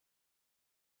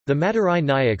The Madurai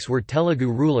Nayaks were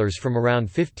Telugu rulers from around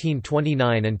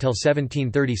 1529 until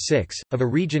 1736, of a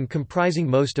region comprising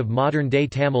most of modern-day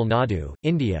Tamil Nadu,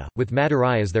 India, with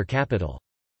Madurai as their capital.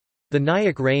 The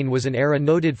Nayak reign was an era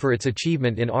noted for its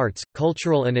achievement in arts,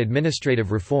 cultural and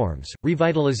administrative reforms,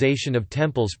 revitalization of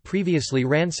temples previously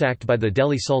ransacked by the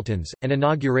Delhi sultans, and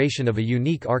inauguration of a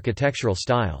unique architectural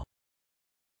style.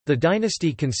 The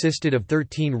dynasty consisted of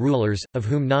 13 rulers, of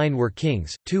whom 9 were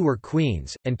kings, 2 were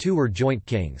queens, and 2 were joint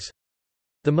kings.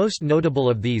 The most notable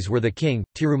of these were the king,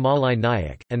 Tirumalai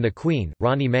Nayak, and the queen,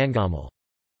 Rani Mangammal.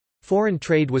 Foreign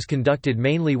trade was conducted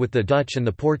mainly with the Dutch and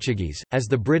the Portuguese, as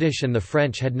the British and the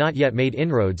French had not yet made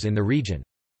inroads in the region.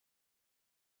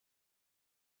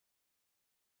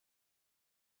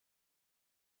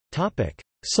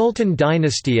 Sultan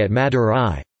dynasty at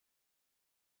Madurai.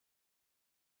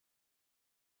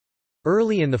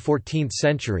 Early in the 14th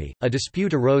century, a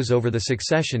dispute arose over the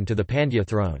succession to the Pandya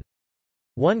throne.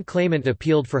 One claimant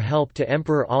appealed for help to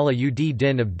Emperor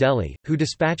Ala-ud-Din of Delhi, who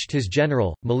dispatched his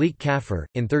general, Malik Kafur,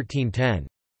 in 1310.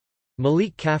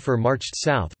 Malik Kafur marched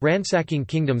south, ransacking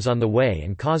kingdoms on the way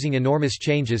and causing enormous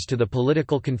changes to the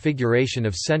political configuration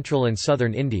of central and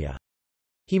southern India.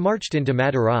 He marched into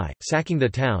Madurai, sacking the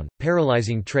town,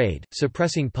 paralyzing trade,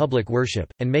 suppressing public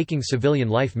worship, and making civilian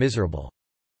life miserable.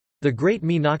 The great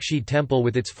Meenakshi temple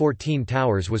with its 14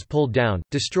 towers was pulled down,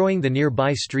 destroying the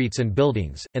nearby streets and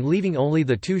buildings, and leaving only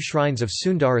the 2 shrines of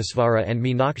Sundaresvara and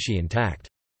Meenakshi intact.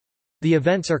 The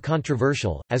events are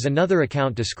controversial, as another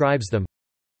account describes them.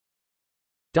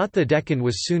 The Deccan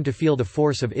was soon to feel the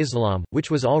force of Islam,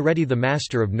 which was already the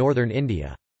master of northern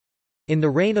India. In the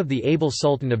reign of the able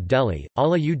Sultan of Delhi,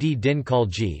 Ala-ud-Din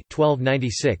Khalji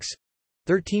 1296,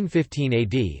 1315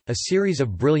 AD, a series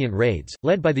of brilliant raids,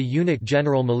 led by the eunuch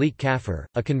general Malik Kafur,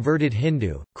 a converted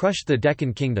Hindu, crushed the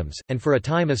Deccan kingdoms, and for a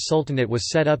time a sultanate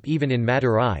was set up even in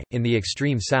Madurai, in the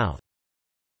extreme south.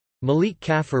 Malik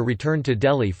Kafur returned to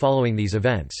Delhi following these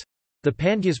events. The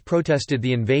Pandyas protested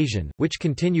the invasion, which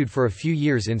continued for a few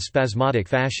years in spasmodic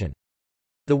fashion.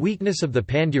 The weakness of the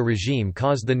Pandya regime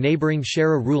caused the neighbouring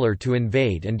Chera ruler to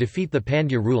invade and defeat the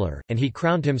Pandya ruler, and he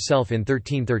crowned himself in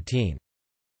 1313.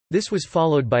 This was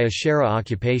followed by a Chera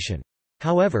occupation.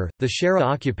 However, the Chera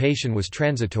occupation was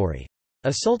transitory.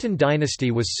 A sultan dynasty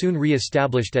was soon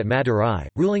re-established at Madurai,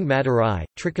 ruling Madurai,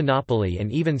 Trichinopoly and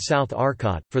even South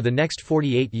Arcot, for the next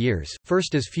 48 years,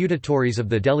 first as feudatories of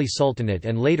the Delhi Sultanate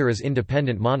and later as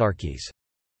independent monarchies.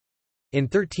 In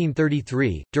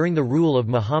 1333, during the rule of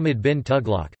Muhammad bin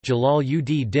Tughlaq,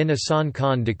 Jalal-ud-Din Ahsan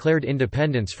Khan declared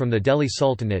independence from the Delhi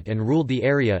Sultanate and ruled the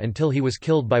area until he was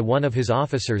killed by one of his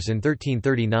officers in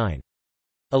 1339.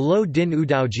 Alauddin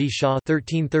Udauji Shah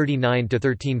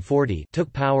 (1339–1340)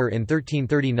 took power in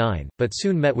 1339, but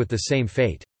soon met with the same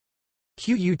fate.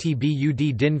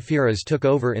 Qutb-ud-Din Firoz took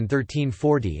over in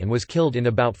 1340 and was killed in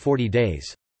about 40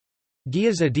 days.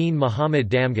 Ghiyas-ud-Din Muhammad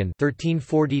Damgan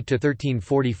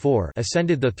 (1340–1344)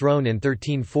 ascended the throne in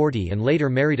 1340 and later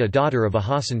married a daughter of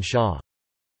Ahsan Shah.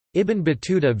 Ibn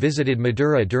Battuta visited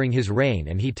Madura during his reign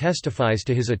and he testifies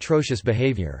to his atrocious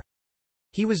behavior.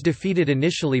 He was defeated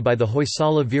initially by the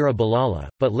Hoysala Veera Balala,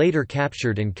 but later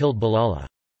captured and killed Balala.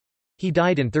 He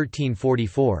died in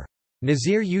 1344.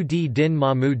 Nazir-ud-Din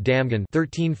Mahmud Damgan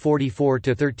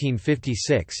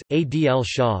 (1344–1356), Adl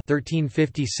Shah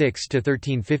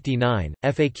 (1356–1359),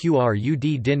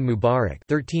 Faqr-ud-Din Mubarak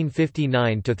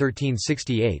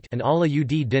 (1359–1368), and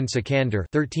Ala-ud-Din Sikandar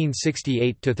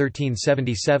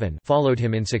 (1368–1377) followed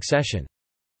him in succession.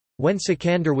 When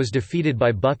Sikandar was defeated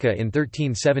by Bukka in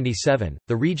 1377,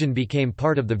 the region became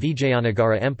part of the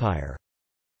Vijayanagara Empire.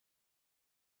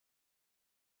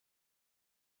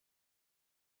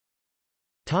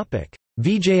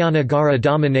 Vijayanagara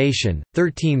domination,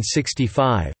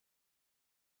 1365.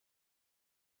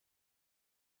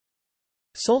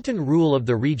 Sultan rule of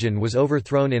the region was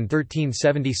overthrown in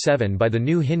 1377 by the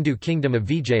new Hindu kingdom of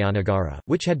Vijayanagara,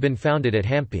 which had been founded at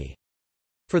Hampi.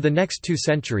 For the next 2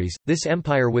 centuries, this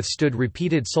empire withstood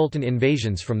repeated sultan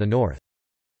invasions from the north.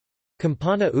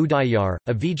 Kampana Udayar,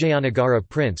 a Vijayanagara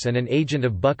prince and an agent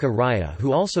of Bukka Raya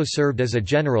who also served as a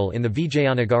general in the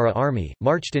Vijayanagara army,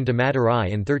 marched into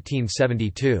Madurai in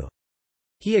 1372.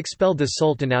 He expelled the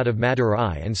sultan out of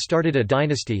Madurai and started a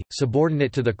dynasty,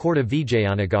 subordinate to the court of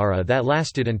Vijayanagara that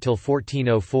lasted until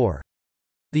 1404.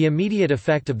 The immediate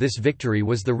effect of this victory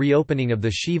was the reopening of the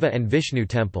Shiva and Vishnu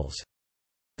temples.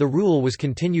 The rule was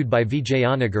continued by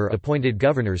Vijayanagar-appointed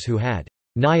governors who had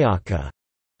Nayaka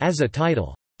as a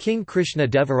title. King Krishna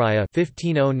Devaraya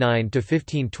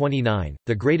 (1509–1529),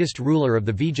 the greatest ruler of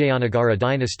the Vijayanagara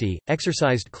dynasty,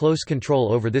 exercised close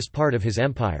control over this part of his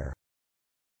empire.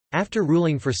 After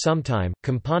ruling for some time,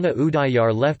 Kampana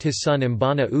Udayar left his son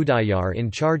Imbana Udayar in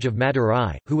charge of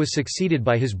Madurai, who was succeeded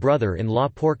by his brother-in-law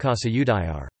Porkasa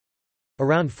Udayar.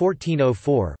 Around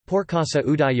 1404, Porkasa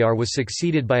Udayar was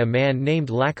succeeded by a man named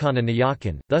Lakhana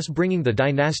Nayakan, thus bringing the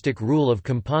dynastic rule of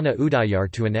Kampana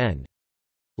Udayar to an end.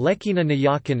 Lekhana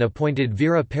Nayakan appointed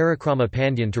Veera Parakrama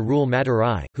Pandyan to rule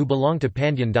Madurai, who belonged to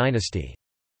Pandyan dynasty.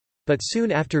 But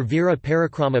soon after Veera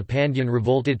Parakrama Pandyan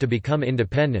revolted to become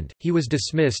independent, he was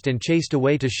dismissed and chased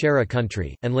away to Shera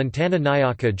country, and Lantana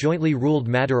Nayaka jointly ruled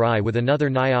Madurai with another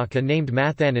Nayaka named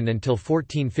Mathanan until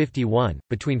 1451.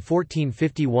 Between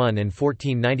 1451 and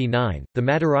 1499, the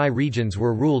Madurai regions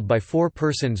were ruled by 4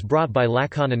 persons brought by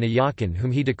Lakhana Nayakan,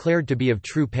 whom he declared to be of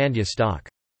true Pandya stock.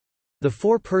 The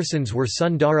 4 persons were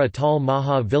Sundara Tal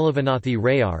Maha Vilavanathi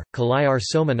Rayar, Kalayar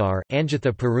Somanar,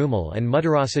 Anjitha Perumal and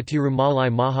Mudurasa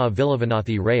Tirumalai Maha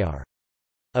Vilavanathi Rayar.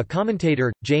 A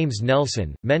commentator, James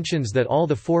Nelson, mentions that all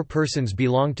the 4 persons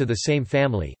belonged to the same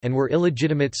family, and were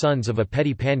illegitimate sons of a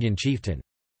petty Pandyan chieftain.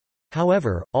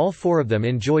 However, all 4 of them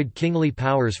enjoyed kingly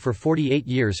powers for 48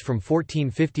 years from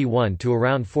 1451 to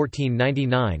around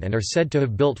 1499 and are said to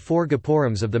have built 4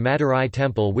 Gopurams of the Madurai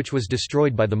temple, which was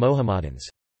destroyed by the Mohammedans.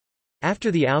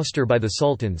 After the ouster by the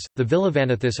sultans, the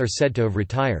Vilavanathis are said to have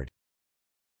retired.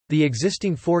 The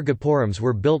existing 4 Gopurams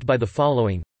were built by the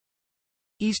following.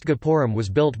 East Gopuram was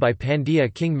built by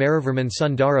Pandya king Maravarman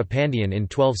Sundara Pandyan in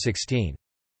 1216.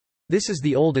 This is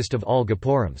the oldest of all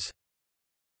Gopurams.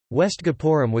 West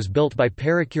Gopuram was built by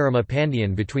Parakrama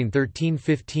Pandyan between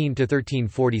 1315 to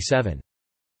 1347.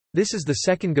 This is the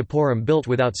second Gopuram built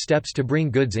without steps to bring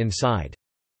goods inside.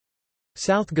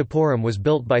 South Gopuram was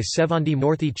built by Sevandi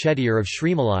Morthi Chettiar of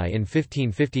Srimalai in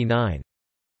 1559.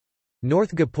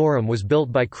 North Gopuram was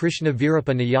built by Krishna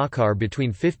Virappa Nayakar between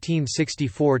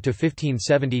 1564 to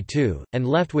 1572, and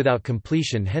left without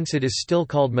completion, hence it is still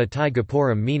called Matai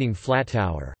Gopuram, meaning flat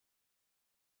tower.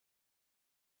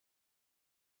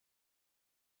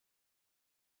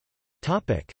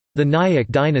 The Nayak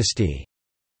dynasty.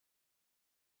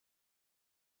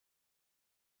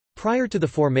 Prior to the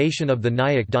formation of the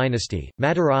Nayak dynasty,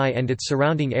 Madurai and its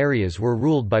surrounding areas were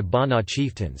ruled by Bana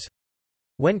chieftains.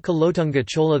 When Kulothunga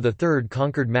Chola III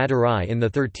conquered Madurai in the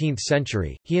 13th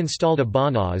century, he installed a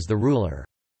Bana as the ruler.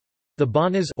 The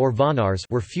Banas or Vanars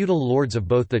were feudal lords of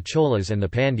both the Cholas and the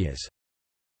Pandyas.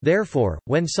 Therefore,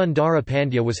 when Sundara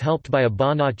Pandya was helped by a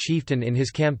Bana chieftain in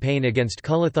his campaign against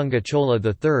Kulothunga Chola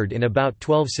III in about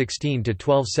 1216 to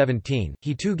 1217,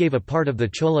 he too gave a part of the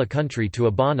Chola country to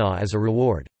a Bana as a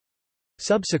reward.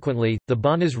 Subsequently, the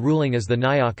Banas ruling as the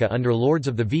Nayaka under lords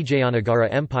of the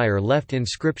Vijayanagara Empire left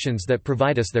inscriptions that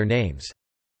provide us their names.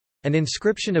 An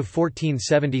inscription of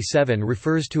 1477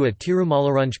 refers to a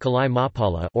Tirumalarunj Kalai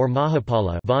Mapala or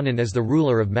Mahapala Vanan as the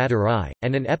ruler of Madurai,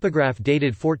 and an epigraph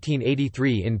dated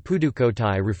 1483 in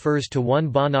Pudukkottai refers to one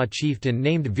Bana chieftain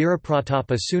named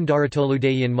Virapratapa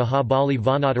Sundaratoludayan Mahabali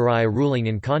Vanadaraya ruling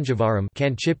in Kanjavaram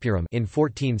in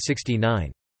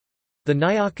 1469. The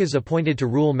Nayakas appointed to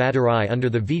rule Madurai under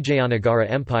the Vijayanagara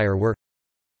Empire were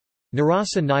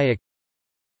Narasa Nayak,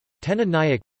 Tena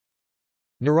Nayak,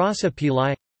 Narasa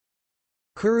Pillai,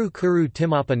 Kuru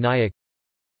Timmappa Nayak,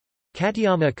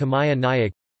 Katyama Kamaya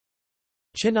Nayak,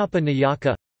 Chinnappa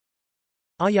Nayaka,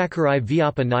 Ayakkarai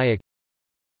Viyappa Nayak,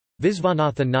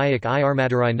 Viswanatha Nayak.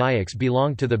 Madurai Nayaks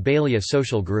belonged to the Balia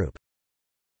social group.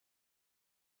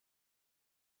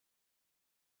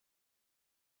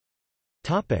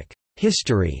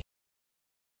 History.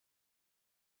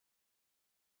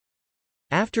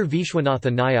 After Viswanatha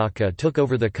Nayaka took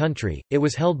over the country, it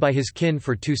was held by his kin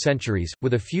for 2 centuries,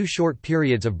 with a few short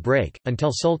periods of break, until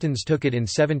sultans took it in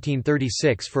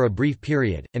 1736 for a brief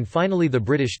period, and finally the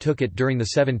British took it during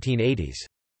the 1780s.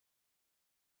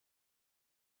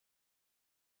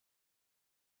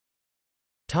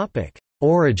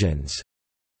 Origins.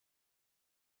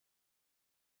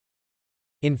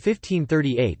 In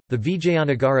 1538, the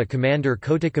Vijayanagara commander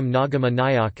Kotikam Nagama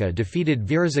Nayaka defeated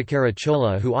Virazakara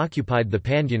Chola who occupied the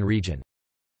Pandyan region.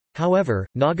 However,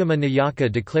 Nagama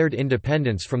Nayaka declared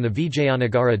independence from the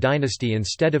Vijayanagara dynasty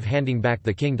instead of handing back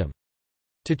the kingdom.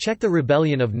 To check the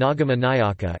rebellion of Nagama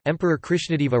Nayaka, Emperor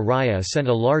Krishnadeva Raya sent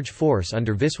a large force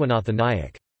under Viswanatha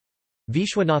Nayak.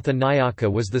 Viswanatha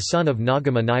Nayaka was the son of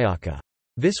Nagama Nayaka.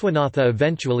 Viswanatha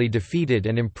eventually defeated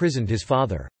and imprisoned his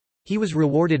father. He was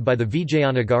rewarded by the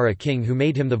Vijayanagara king who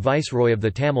made him the viceroy of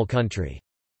the Tamil country.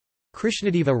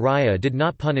 Krishnadeva Raya did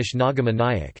not punish Nagama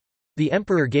Nayak. The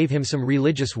emperor gave him some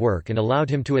religious work and allowed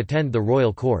him to attend the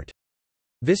royal court.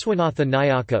 Viswanatha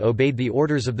Nayaka obeyed the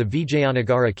orders of the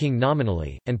Vijayanagara king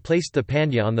nominally, and placed the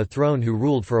Pandya on the throne who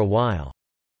ruled for a while.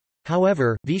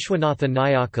 However, Viswanatha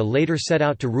Nayaka later set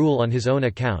out to rule on his own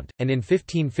account, and in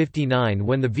 1559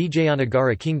 when the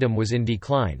Vijayanagara kingdom was in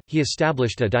decline, he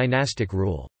established a dynastic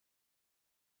rule.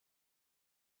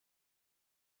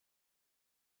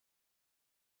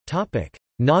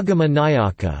 Nagama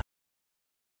Nayaka.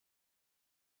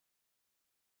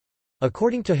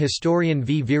 According to historian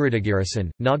V.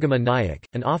 Viratagirasan, Nagama Nayak,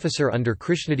 an officer under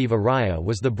Krishnadeva Raya,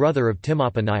 was the brother of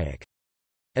Timmappa Nayak.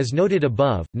 As noted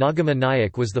above, Nagama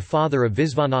Nayak was the father of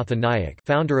Viswanatha Nayak,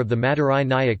 founder of the Madurai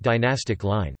Nayak dynastic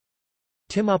line.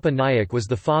 Timmappa Nayak was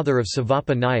the father of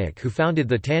Sivappa Nayak, who founded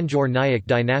the Tanjore Nayak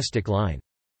dynastic line.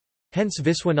 Hence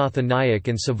Viswanatha Nayak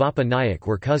and Sivappa Nayak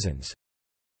were cousins.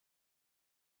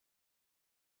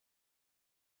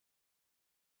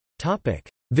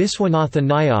 Viswanatha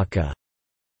Nayaka.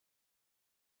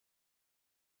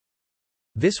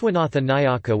 Viswanatha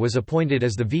Nayaka was appointed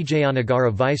as the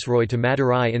Vijayanagara viceroy to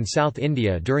Madurai in South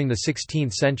India during the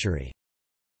 16th century.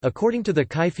 According to the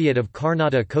Kaifiyat of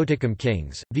Karnataka Kotikam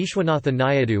kings, Vishwanatha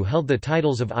Nayadu held the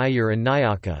titles of Iyer and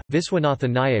Nayaka.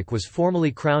 Viswanatha Nayak was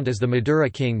formally crowned as the Madura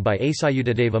king by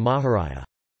Asayudadeva Maharaya.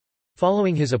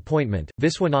 Following his appointment,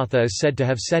 Viswanatha is said to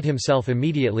have set himself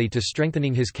immediately to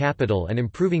strengthening his capital and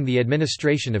improving the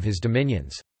administration of his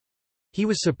dominions. He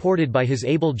was supported by his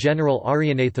able general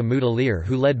Aryanatha Mudaliar,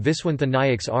 who led Viswanatha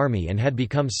Nayak's army and had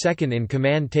become second in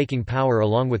command, taking power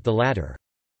along with the latter.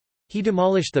 He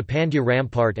demolished the Pandya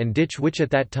rampart and ditch which at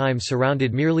that time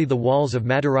surrounded merely the walls of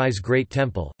Madurai's great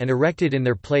temple, and erected in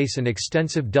their place an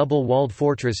extensive double-walled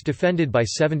fortress defended by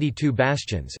 72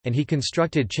 bastions, and he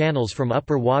constructed channels from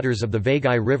upper waters of the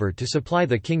Vaigai river to supply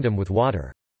the kingdom with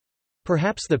water.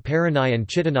 Perhaps the Paranai and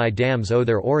Chittanai dams owe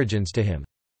their origins to him.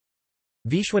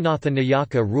 Vishwanatha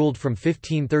Nayaka ruled from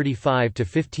 1535 to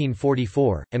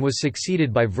 1544, and was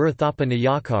succeeded by Virappa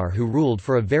Nayakar, who ruled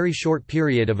for a very short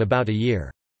period of about a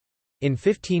year. In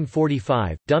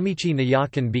 1545, Dumichi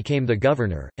Nayakan became the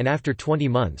governor, and after 20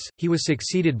 months, he was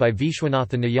succeeded by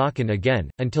Vishwanatha Nayakan again,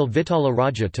 until Vitthala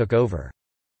Raja took over.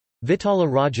 Vitthala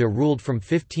Raja ruled from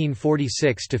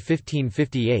 1546 to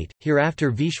 1558,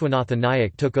 hereafter Vishwanatha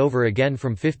Nayak took over again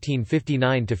from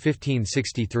 1559 to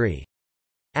 1563.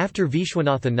 After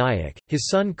Vishwanatha Nayak, his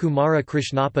son Kumara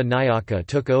Krishnappa Nayaka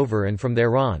took over, and from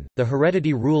there on, the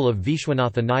hereditary rule of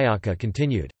Vishwanatha Nayaka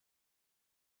continued.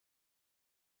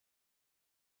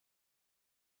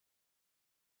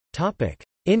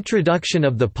 Introduction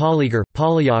of the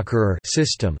ipalayakkarar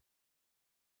system.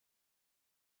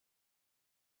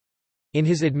 In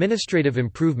his administrative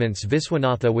improvements,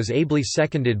 Viswanatha was ably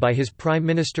seconded by his Prime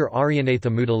Minister Aryanatha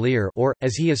Mudaliar, or,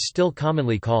 as he is still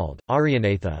commonly called,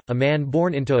 Aryanatha, a man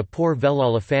born into a poor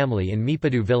Vellore family in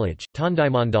Meepadu village,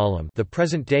 Tondaimandalam, the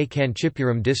present-day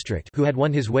Kanchipuram district, who had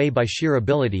won his way by sheer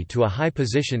ability to a high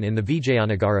position in the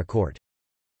Vijayanagara court.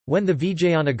 When the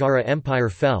Vijayanagara Empire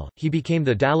fell, he became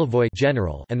the Dalavoy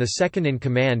general and the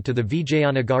second-in-command to the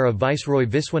Vijayanagara viceroy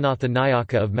Viswanatha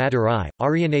Nayaka of Madurai.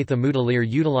 Aryanatha Mudaliar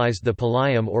utilized the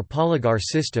Palayam or polygar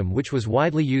system, which was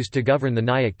widely used to govern the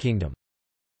Nayak kingdom.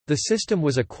 The system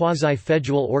was a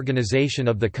quasi-federal organization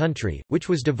of the country, which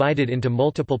was divided into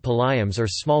multiple palayams or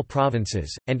small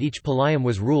provinces, and each palayam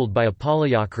was ruled by a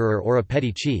ipalayakkarar or a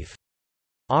petty chief.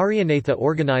 Aryanatha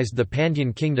organized the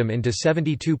Pandyan kingdom into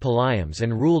 72 palayams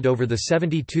and ruled over the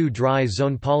 72 dry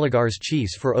zone polygars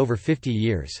chiefs for over 50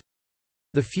 years.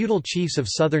 The feudal chiefs of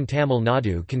southern Tamil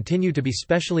Nadu continue to be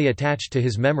specially attached to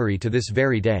his memory to this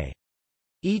very day.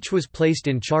 Each was placed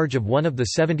in charge of one of the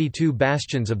 72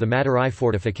 bastions of the Madurai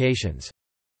fortifications.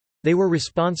 They were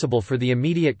responsible for the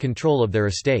immediate control of their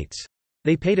estates.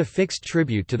 They paid a fixed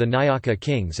tribute to the Nayaka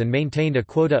kings and maintained a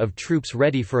quota of troops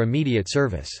ready for immediate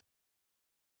service.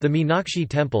 The Meenakshi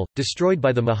temple, destroyed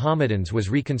by the Mohammedans,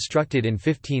 was reconstructed in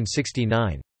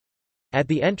 1569. At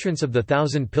the entrance of the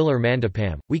 1,000-pillar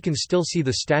mandapam, we can still see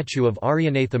the statue of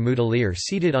Aryanatha Mudaliar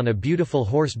seated on a beautiful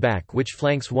horse back which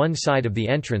flanks one side of the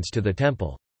entrance to the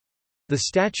temple. The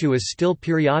statue is still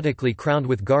periodically crowned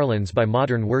with garlands by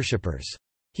modern worshippers.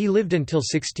 He lived until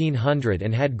 1600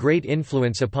 and had great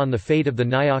influence upon the fate of the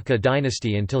Nayak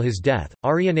dynasty until his death.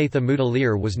 Aryanatha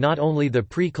Mudaliar was not only the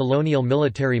pre-colonial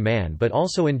military man but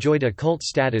also enjoyed a cult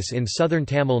status in southern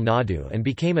Tamil Nadu and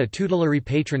became a tutelary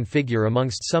patron figure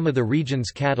amongst some of the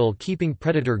region's cattle-keeping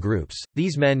predator groups.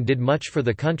 These men did much for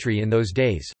the country in those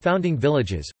days, founding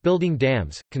villages, building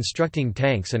dams, constructing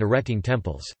tanks and erecting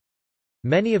temples.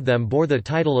 Many of them bore the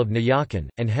title of Nayakan,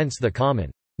 and hence the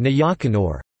common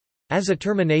Nayakanor as a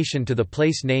termination to the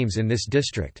place names in this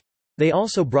district. They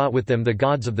also brought with them the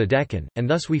gods of the Deccan, and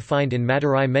thus we find in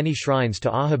Madurai many shrines to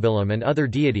Ahabilam and other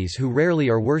deities who rarely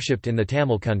are worshipped in the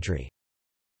Tamil country.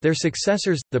 Their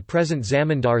successors, the present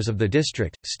zamindars of the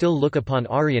district, still look upon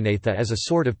Aryanatha as a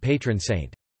sort of patron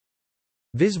saint.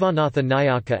 Viswanatha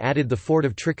Nayaka added the fort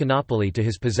of Trichinopoly to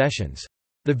his possessions.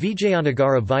 The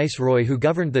Vijayanagara viceroy who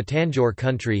governed the Tanjore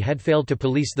country had failed to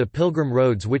police the pilgrim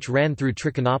roads which ran through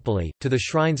Trichinopoly, to the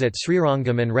shrines at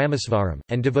Srirangam and Ramesvaram,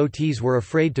 and devotees were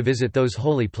afraid to visit those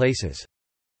holy places.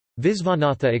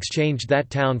 Viswanatha exchanged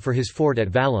that town for his fort at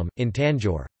Vallam, in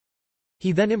Tanjore.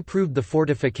 He then improved the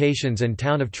fortifications and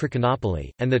town of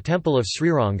Trichinopoly, and the temple of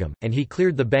Srirangam, and he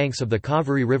cleared the banks of the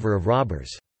Kaveri river of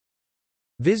robbers.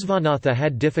 Viswanatha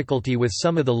had difficulty with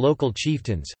some of the local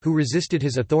chieftains, who resisted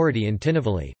his authority in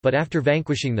Tinnevelly, but after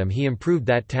vanquishing them he improved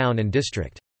that town and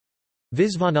district.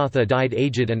 Viswanatha died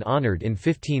aged and honoured in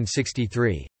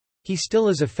 1563. He still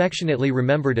is affectionately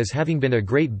remembered as having been a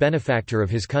great benefactor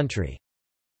of his country.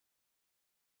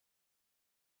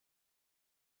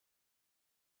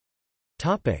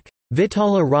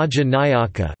 Vitthala Raja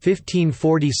Nayaka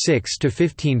 1546 to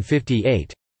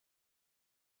 1558.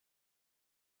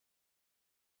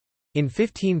 In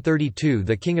 1532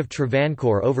 the king of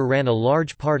Travancore overran a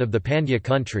large part of the Pandya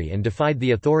country and defied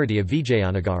the authority of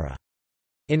Vijayanagara.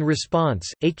 In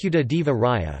response, Achyuta Deva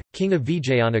Raya, king of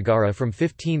Vijayanagara from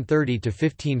 1530 to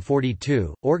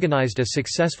 1542, organised a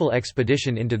successful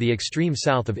expedition into the extreme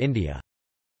south of India.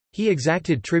 He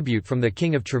exacted tribute from the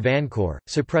king of Travancore,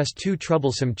 suppressed two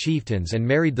troublesome chieftains and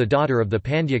married the daughter of the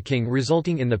Pandya king,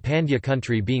 resulting in the Pandya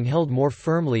country being held more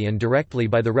firmly and directly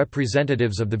by the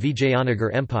representatives of the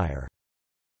Vijayanagar Empire.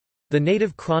 The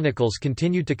native chronicles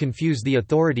continued to confuse the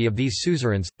authority of these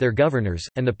suzerains, their governors,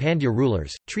 and the Pandya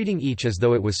rulers, treating each as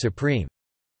though it was supreme.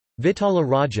 Vitthala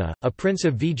Raja, a prince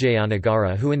of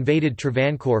Vijayanagara who invaded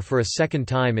Travancore for a second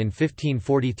time in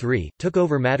 1543, took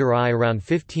over Madurai around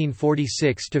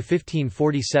 1546 to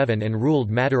 1547 and ruled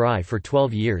Madurai for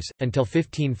 12 years, until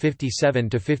 1557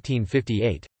 to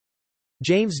 1558.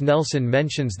 James Nelson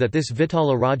mentions that this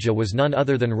Vitthala Raja was none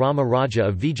other than Rama Raja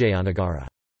of Vijayanagara.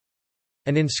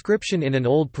 An inscription in an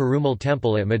old Perumal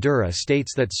temple at Madura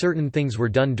states that certain things were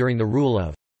done during the rule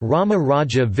of Rama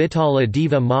Raja Vitthala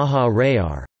Deva Maha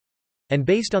Rayar. And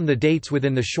based on the dates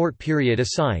within the short period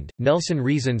assigned, Nelson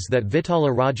reasons that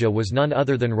Vitthala Raja was none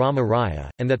other than Rama Raya,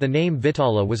 and that the name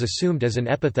Vitthala was assumed as an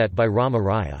epithet by Rama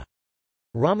Raya.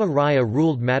 Rama Raya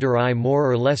ruled Madurai more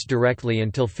or less directly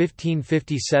until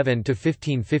 1557 to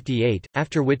 1558,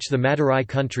 after which the Madurai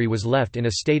country was left in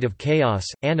a state of chaos,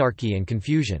 anarchy and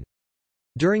confusion.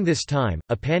 During this time,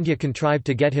 a Pandya contrived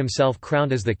to get himself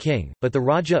crowned as the king, but the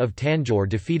Raja of Tanjore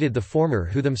defeated the former,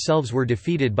 who themselves were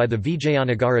defeated by the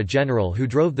Vijayanagara general who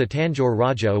drove the Tanjore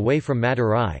Raja away from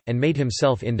Madurai, and made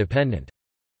himself independent.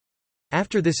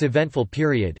 After this eventful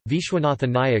period, Viswanatha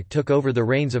Nayak took over the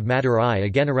reins of Madurai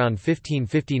again around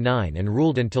 1559 and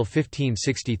ruled until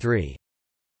 1563.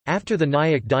 After the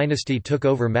Nayak dynasty took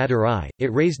over Madurai,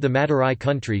 it raised the Madurai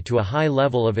country to a high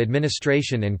level of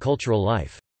administration and cultural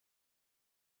life.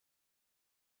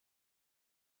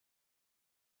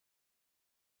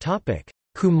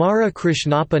 Kumara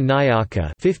Krishnappa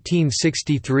Nayaka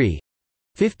 1563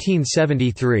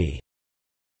 1573.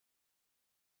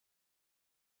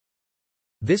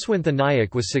 Viswanatha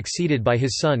Nayak was succeeded by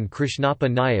his son Krishnappa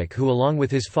Nayak, who along with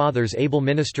his father's able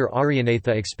minister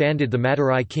Aryanatha expanded the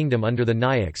Madurai kingdom under the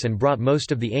Nayaks and brought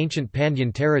most of the ancient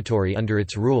Pandyan territory under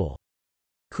its rule.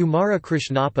 Kumara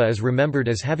Krishnappa is remembered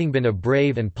as having been a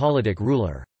brave and politic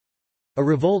ruler. A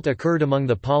revolt occurred among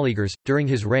the polygars during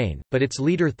his reign, but its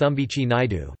leader Thumbichi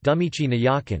Naidu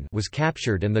was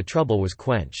captured and the trouble was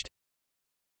quenched.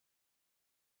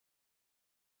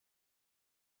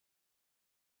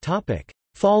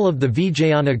 Fall of the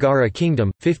Vijayanagara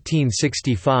kingdom,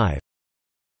 1565.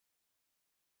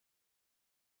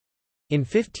 In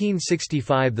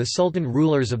 1565 the Sultan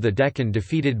rulers of the Deccan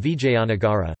defeated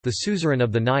Vijayanagara, the suzerain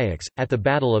of the Nayaks, at the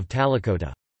Battle of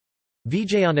Talakota.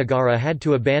 Vijayanagara had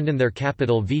to abandon their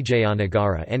capital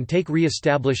Vijayanagara and take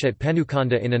re-establish at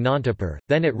Penukonda in Anantapur,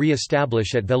 then at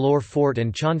re-establish at Vellore Fort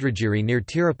and Chandragiri near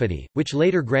Tirupati, which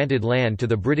later granted land to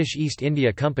the British East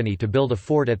India Company to build a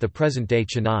fort at the present-day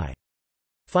Chennai.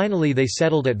 Finally they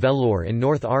settled at Vellore in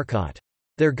North Arcot.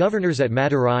 Their governors at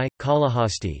Madurai,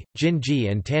 Kalahasti, Jinji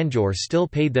and Tanjore still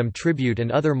paid them tribute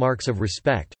and other marks of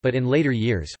respect, but in later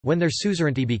years, when their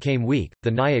suzerainty became weak, the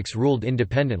Nayaks ruled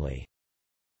independently.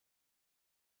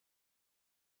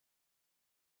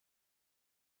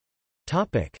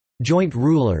 Joint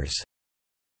rulers.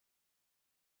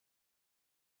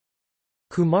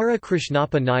 Kumara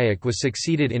Krishnappa Nayak was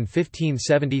succeeded in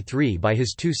 1573 by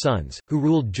his two sons, who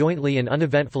ruled jointly and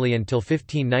uneventfully until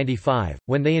 1595,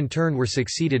 when they in turn were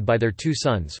succeeded by their two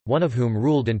sons, one of whom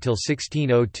ruled until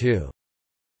 1602.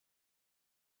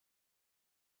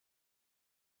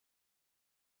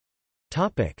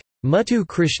 Muttu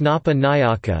Krishnappa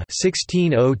Nayaka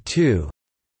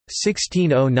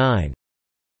 1602–1609.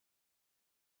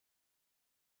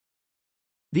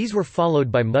 These were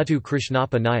followed by Muttu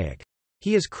Krishnappa Nayak.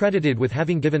 He is credited with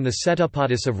having given the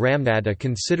Setupadis of Ramnad a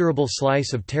considerable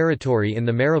slice of territory in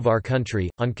the Maravar country,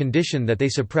 on condition that they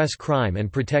suppress crime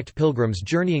and protect pilgrims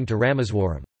journeying to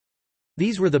Rameswaram.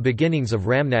 These were the beginnings of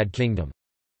Ramnad kingdom.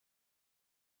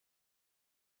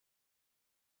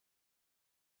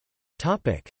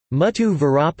 Muttu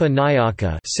Virappa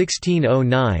Nayaka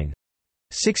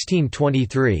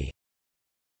 1609–1623.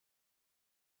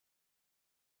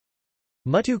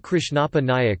 Muttu Krishnappa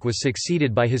Nayak was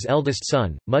succeeded by his eldest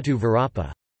son, Muttu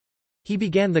Virappa. He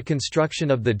began the construction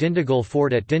of the Dindigul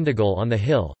fort at Dindigul on the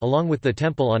hill, along with the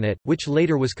temple on it, which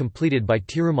later was completed by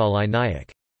Tirumalai Nayak.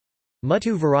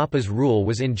 Muttu Virappa's rule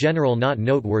was in general not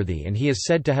noteworthy, and he is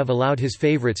said to have allowed his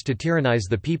favourites to tyrannize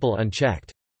the people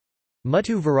unchecked.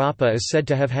 Muttu Virappa is said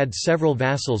to have had several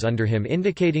vassals under him,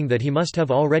 indicating that he must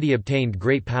have already obtained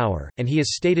great power, and he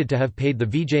is stated to have paid the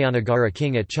Vijayanagara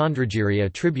king at Chandragiri a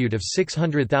tribute of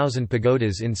 600,000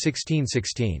 pagodas in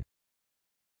 1616.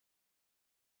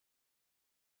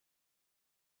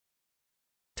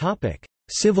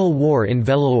 Civil war in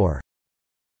Vellore.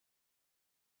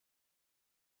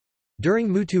 During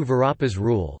Muttu Virappa's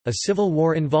rule, a civil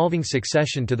war involving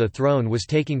succession to the throne was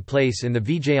taking place in the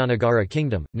Vijayanagara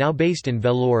kingdom, now based in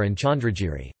Vellore and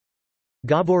Chandragiri.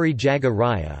 Gabori Jaga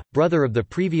Raya, brother of the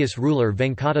previous ruler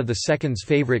Venkata II's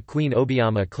favourite queen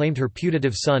Obiama, claimed her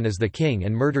putative son as the king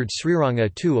and murdered Sriranga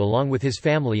II along with his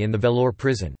family in the Vellore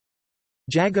prison.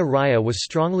 Jaga Raya was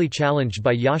strongly challenged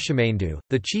by Yashamendu,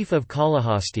 the chief of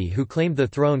Kalahasti, who claimed the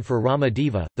throne for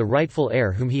Ramadeva, the rightful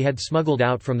heir whom he had smuggled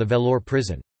out from the Vellore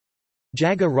prison.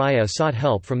 Jaga Raya sought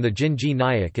help from the Jinji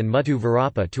Nayak and Muttu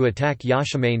Virappa to attack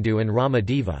Yashamendu and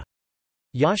Ramadeva.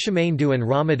 Yashamendu and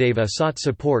Ramadeva sought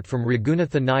support from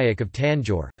Raghunatha Nayak of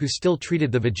Tanjore, who still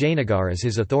treated the Vijayanagar as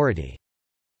his authority.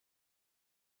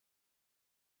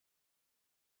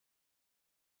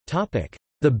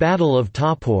 The Battle of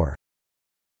Toppur.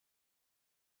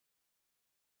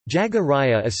 Jaga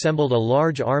Raya assembled a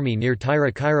large army near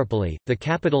Tiruchirappalli, the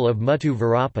capital of Muttu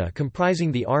Virappa,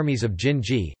 comprising the armies of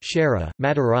Jinji, Shera,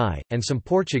 Madurai, and some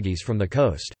Portuguese from the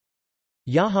coast.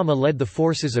 Yahama led the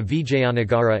forces of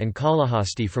Vijayanagara and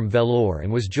Kalahasti from Vellore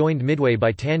and was joined midway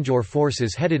by Tanjore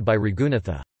forces headed by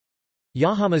Raghunatha.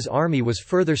 Yahama's army was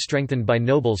further strengthened by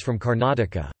nobles from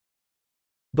Karnataka.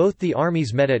 Both the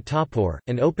armies met at Toppur,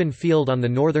 an open field on the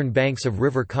northern banks of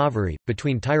river Kaveri,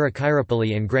 between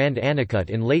Tiruchirappalli and Grand Anicut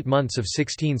in late months of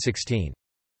 1616.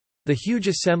 The huge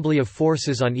assembly of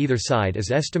forces on either side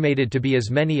is estimated to be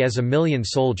as many as 1,000,000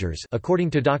 soldiers,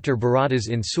 according to Dr. Bharadas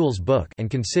in Soul's book, and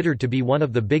considered to be one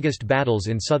of the biggest battles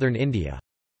in southern India.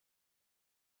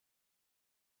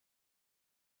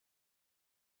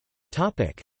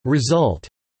 Result.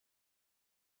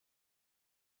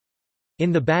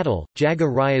 In the battle, Jaga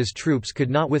Raya's troops could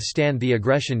not withstand the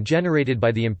aggression generated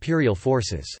by the imperial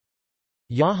forces.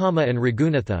 Yahama and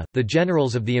Raghunatha, the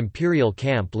generals of the imperial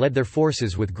camp, led their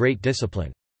forces with great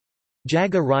discipline.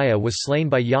 Jaga Raya was slain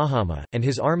by Yahama, and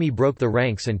his army broke the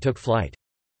ranks and took flight.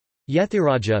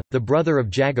 Yethiraja, the brother of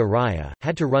Jaga Raya,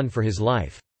 had to run for his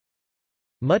life.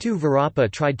 Muttu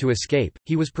Virappa tried to escape.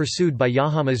 He was pursued by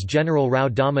Yahama's general Rao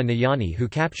Dama Nayani, who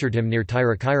captured him near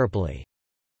Tiruchirappalli.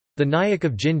 The Nayak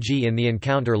of Jinji in the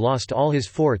encounter lost all his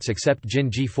forts except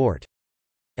Jinji fort.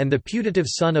 And the putative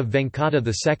son of Venkata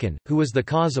II, who was the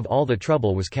cause of all the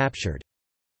trouble, was captured.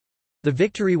 The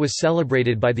victory was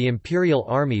celebrated by the imperial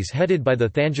armies headed by the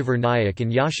Thanjavur Nayak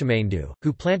and Yashamendu,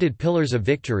 who planted pillars of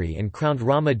victory and crowned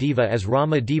Ramadeva as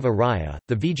Ramadeva Raya,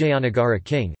 the Vijayanagara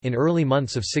king, in early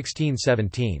months of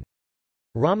 1617.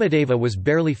 Ramadeva was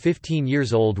barely 15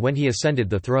 years old when he ascended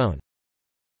the throne.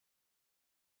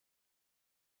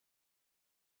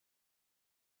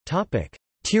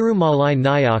 Tirumalai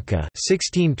Nayaka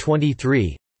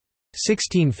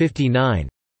 1623–1659.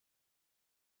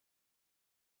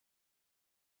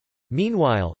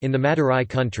 Meanwhile, in the Madurai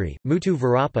country, Muttu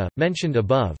Virappa, mentioned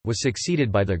above, was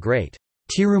succeeded by the great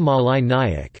Tirumalai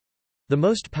Nayak, the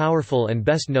most powerful and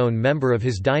best-known member of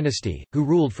his dynasty, who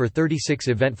ruled for 36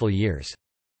 eventful years.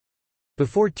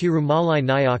 Before Tirumalai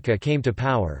Nayaka came to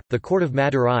power, the court of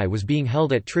Madurai was being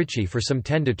held at Trichy for some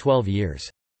 10 to 12 years.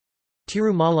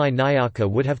 Tirumalai Nayaka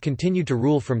would have continued to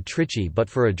rule from Trichy but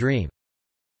for a dream.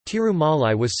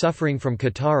 Tirumalai was suffering from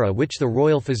catarrh which the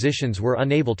royal physicians were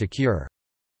unable to cure.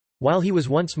 While he was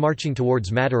once marching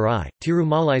towards Madurai,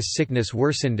 Tirumalai's sickness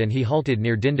worsened and he halted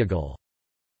near Dindigul.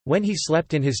 When he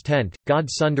slept in his tent, god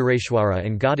Sundareshwara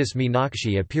and goddess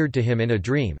Meenakshi appeared to him in a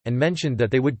dream, and mentioned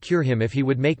that they would cure him if he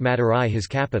would make Madurai his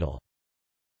capital.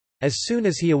 As soon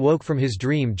as he awoke from his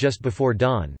dream just before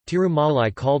dawn,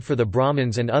 Tirumalai called for the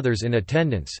Brahmins and others in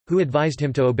attendance, who advised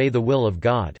him to obey the will of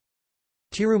God.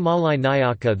 Tirumalai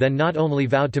Nayaka then not only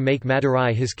vowed to make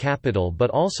Madurai his capital but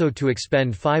also to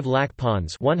expend 5 lakh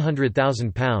pounds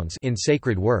 £100,000 in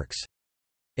sacred works.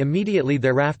 Immediately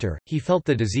thereafter, he felt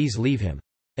the disease leave him.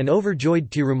 An overjoyed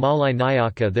Tirumalai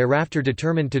Nayaka thereafter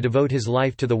determined to devote his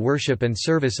life to the worship and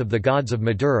service of the gods of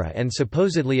Madura and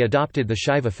supposedly adopted the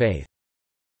Shaiva faith.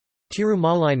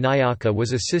 Tirumalai Nayaka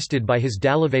was assisted by his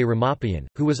Dalave Ramapian,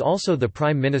 who was also the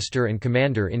prime minister and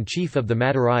commander-in-chief of the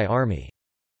Madurai army.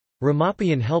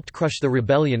 Ramapian helped crush the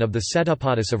rebellion of the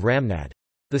Setupathis of Ramnad.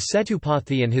 The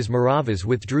Setupathi and his Maravas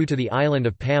withdrew to the island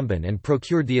of Pamban and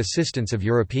procured the assistance of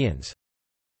Europeans.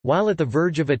 While at the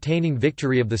verge of attaining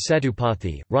victory of the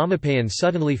Setupathi, Ramapian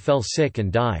suddenly fell sick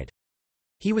and died.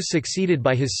 He was succeeded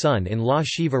by his son-in-law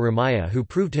Shiva Ramaya, who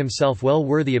proved himself well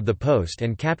worthy of the post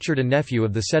and captured a nephew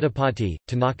of the Setupati,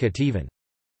 Tanaka Tivan.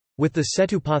 With the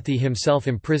Setupathi himself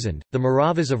imprisoned, the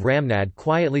Maravas of Ramnad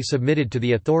quietly submitted to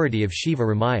the authority of Shiva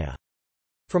Ramaya.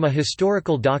 From a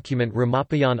historical document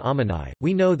Ramapayan Amanai,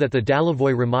 we know that the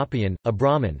Dalavoy Ramapayan, a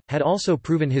Brahmin, had also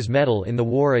proven his mettle in the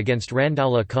war against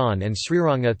Randaula Khan and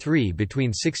Sriranga III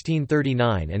between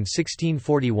 1639 and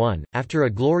 1641. After a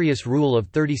glorious rule of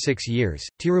 36 years,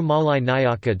 Tirumalai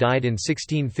Nayaka died in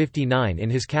 1659 in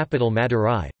his capital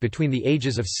Madurai, between the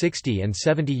ages of 60 and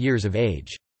 70 years of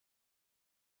age.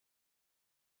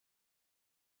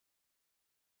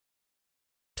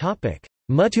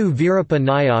 Muttu Virappa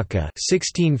Nayaka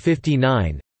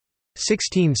 1659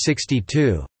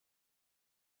 1662.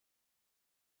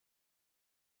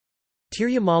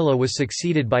 Tirumala was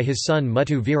succeeded by his son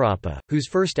Muttu Virappa, whose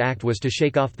first act was to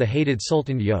shake off the hated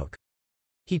Sultan yoke.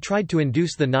 He tried to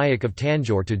induce the Nayak of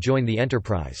Tanjore to join the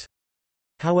enterprise.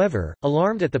 However,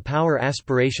 alarmed at the power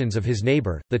aspirations of his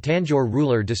neighbour, the Tanjore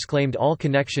ruler disclaimed all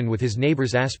connection with his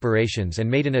neighbour's aspirations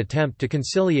and made an attempt to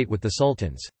conciliate with the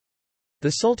sultans.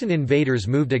 The Sultan invaders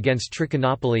moved against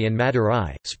Trichinopoly and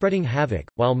Madurai, spreading havoc,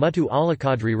 while Muttu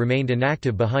Alakadri remained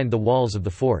inactive behind the walls of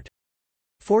the fort.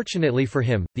 Fortunately for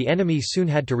him, the enemy soon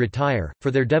had to retire,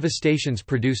 for their devastations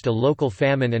produced a local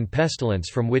famine and pestilence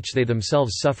from which they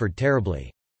themselves suffered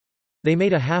terribly. They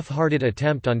made a half-hearted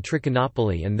attempt on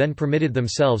Trichinopoly and then permitted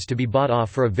themselves to be bought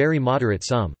off for a very moderate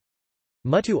sum.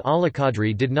 Muttu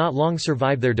Alakadri did not long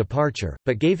survive their departure,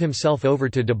 but gave himself over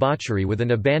to debauchery with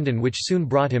an abandon which soon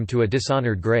brought him to a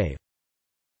dishonoured grave.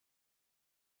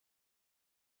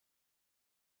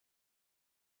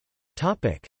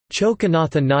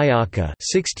 Chokkanatha Nayaka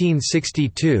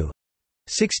 1662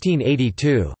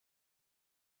 1682.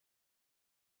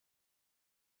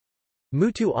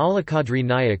 Muttu Alakadri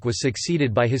Nayak was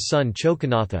succeeded by his son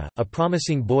Chokkanatha, a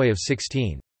promising boy of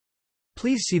 16.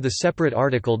 Please see the separate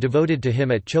article devoted to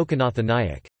him at Chokkanatha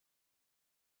Nayak.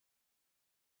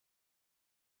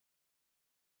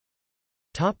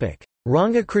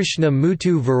 Rangakrishna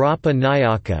Muttu Virappa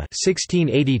Nayaka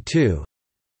 1682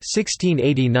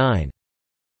 1689.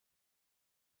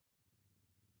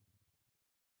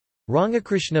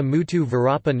 Rangakrishna Muttu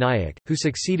Virappa Nayak, who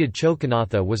succeeded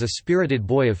Chokkanatha, was a spirited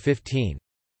boy of 15.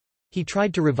 He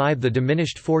tried to revive the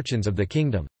diminished fortunes of the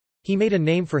kingdom. He made a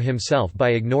name for himself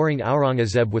by ignoring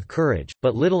Aurangzeb with courage,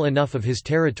 but little enough of his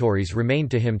territories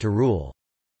remained to him to rule.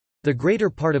 The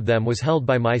greater part of them was held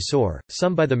by Mysore,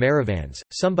 some by the Maravans,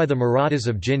 some by the Marathas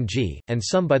of Jinji, and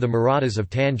some by the Marathas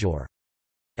of Tanjore.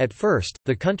 At first,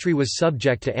 the country was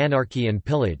subject to anarchy and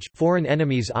pillage, foreign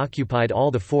enemies occupied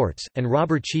all the forts, and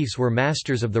robber chiefs were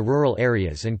masters of the rural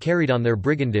areas and carried on their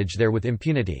brigandage there with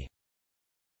impunity.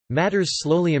 Matters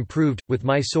slowly improved, with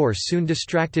Mysore soon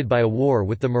distracted by a war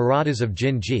with the Marathas of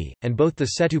Jinji, and both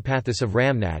the Setupathis of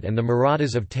Ramnad and the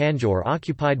Marathas of Tanjore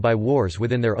occupied by wars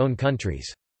within their own countries.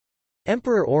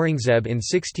 Emperor Aurangzeb in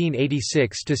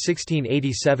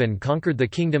 1686–1687 conquered the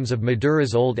kingdoms of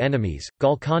Madura's old enemies,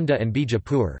 Golconda and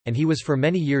Bijapur, and he was for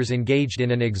many years engaged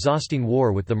in an exhausting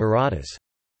war with the Marathas.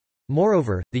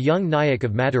 Moreover, the young Nayak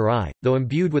of Madurai, though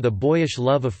imbued with a boyish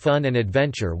love of fun and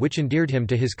adventure which endeared him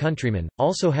to his countrymen,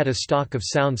 also had a stock of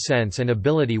sound sense and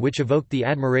ability which evoked the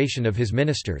admiration of his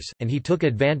ministers, and he took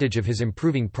advantage of his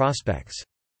improving prospects.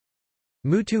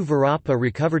 Muttu Virappa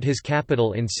recovered his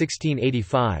capital in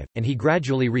 1685, and he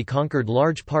gradually reconquered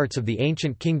large parts of the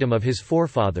ancient kingdom of his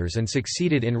forefathers and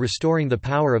succeeded in restoring the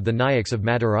power of the Nayaks of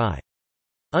Madurai.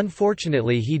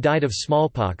 Unfortunately, he died of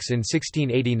smallpox in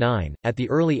 1689, at the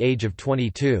early age of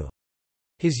 22.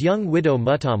 His young widow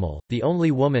Muttammal, the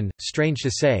only woman, strange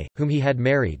to say, whom he had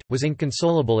married, was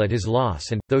inconsolable at his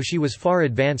loss and, though she was far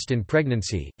advanced in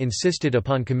pregnancy, insisted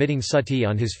upon committing suttee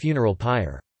on his funeral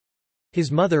pyre.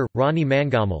 His mother, Rani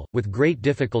Mangammal, with great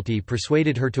difficulty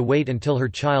persuaded her to wait until her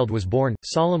child was born,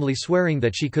 solemnly swearing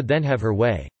that she could then have her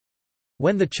way.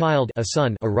 When the child, a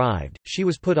son, arrived, she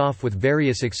was put off with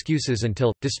various excuses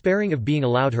until, despairing of being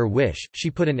allowed her wish, she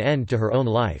put an end to her own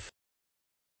life.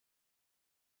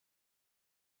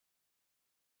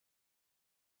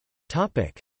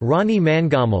 Rani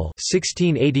Mangammal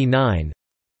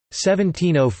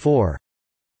 (1689–1704).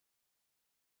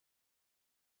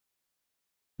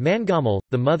 Mangammal,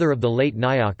 the mother of the late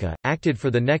Nayaka, acted for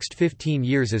the next 15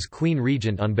 years as queen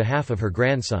regent on behalf of her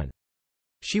grandson.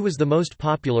 She was the most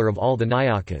popular of all the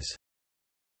Nayakas.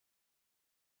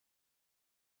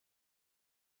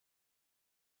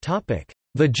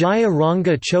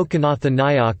 Vijayanagar Chokkanatha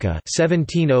Nayaka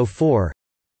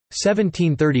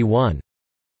 (1704–1731).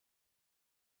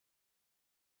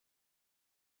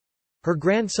 Her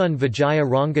grandson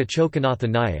Vijayanagara Chokkanatha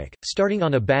Nayak, starting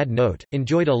on a bad note,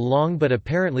 enjoyed a long but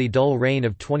apparently dull reign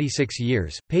of 26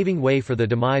 years, paving way for the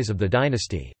demise of the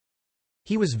dynasty.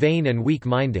 He was vain and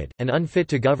weak-minded, and unfit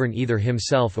to govern either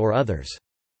himself or others.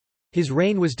 His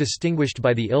reign was distinguished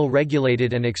by the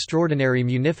ill-regulated and extraordinary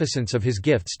munificence of his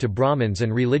gifts to Brahmins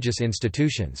and religious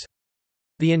institutions.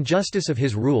 The injustice of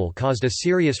his rule caused a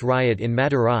serious riot in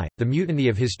Madurai, the mutiny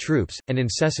of his troops, and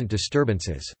incessant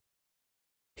disturbances.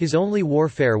 His only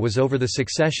warfare was over the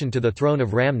succession to the throne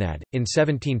of Ramnad, in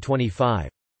 1725.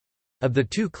 Of the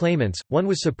two claimants, one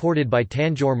was supported by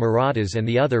Tanjore Marathas and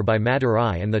the other by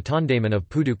Madurai and the Tondaman of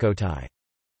Pudukkottai.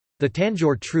 The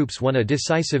Tanjore troops won a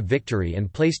decisive victory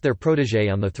and placed their protégé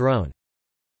on the throne.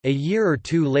 A year or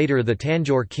two later the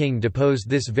Tanjore king deposed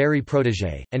this very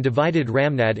protégé, and divided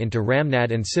Ramnad into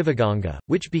Ramnad and Sivaganga,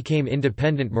 which became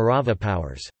independent Maratha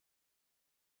powers.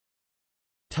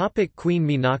 Queen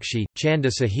Meenakshi, Chanda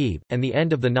Sahib, and the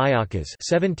end of the Nayakas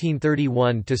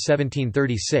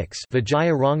 1731–1736.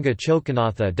 Vijayanagara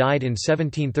Chokkanatha died in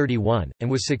 1731, and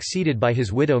was succeeded by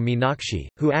his widow Meenakshi,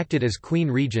 who acted as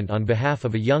queen regent on behalf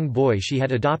of a young boy she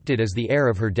had adopted as the heir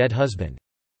of her dead husband.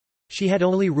 She had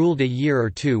only ruled a year or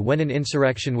two when an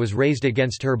insurrection was raised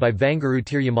against her by Vangaru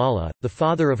Tirumala, the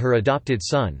father of her adopted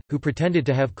son, who pretended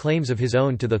to have claims of his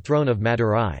own to the throne of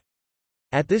Madurai.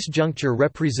 At this juncture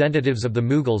representatives of the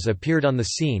Mughals appeared on the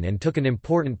scene and took an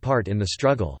important part in the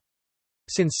struggle.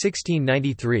 Since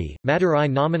 1693,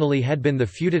 Madurai nominally had been the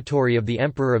feudatory of the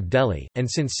Emperor of Delhi, and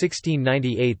since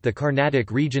 1698 the Carnatic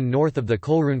region north of the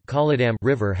Kolrun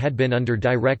River had been under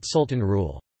direct Sultan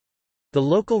rule. The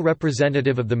local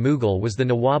representative of the Mughal was the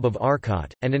Nawab of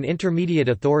Arcot, and an intermediate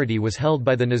authority was held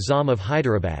by the Nizam of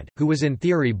Hyderabad, who was in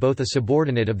theory both a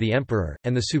subordinate of the emperor,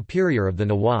 and the superior of the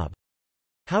Nawab.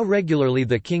 How regularly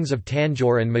the kings of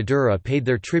Tanjore and Madura paid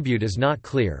their tribute is not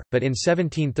clear, but in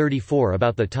 1734,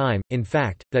 about the time, in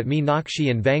fact, that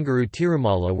Meenakshi and Vangaru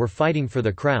Tirumala were fighting for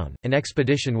the crown, an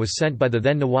expedition was sent by the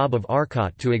then Nawab of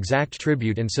Arcot to exact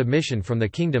tribute and submission from the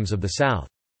kingdoms of the south.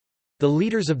 The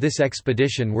leaders of this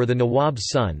expedition were the Nawab's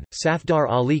son, Safdar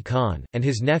Ali Khan, and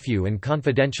his nephew and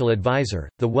confidential advisor,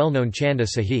 the well-known Chanda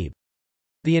Sahib.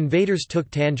 The invaders took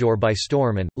Tanjore by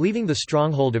storm and, leaving the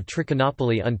stronghold of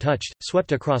Trichinopoly untouched,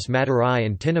 swept across Madurai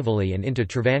and Tinnevelly and into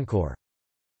Travancore.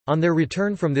 On their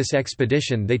return from this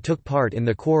expedition they took part in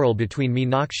the quarrel between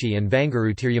Meenakshi and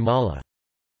Vangaru Tirumala.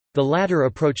 The latter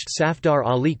approached Safdar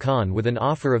Ali Khan with an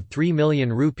offer of 3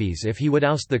 million rupees if he would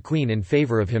oust the queen in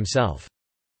favour of himself.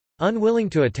 Unwilling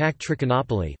to attack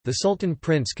Trichinopoly, the Sultan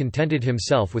prince contented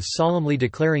himself with solemnly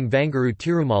declaring Vangaru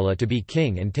Tirumala to be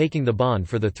king and taking the bond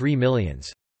for the 3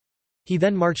 millions. He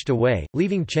then marched away,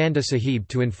 leaving Chanda Sahib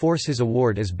to enforce his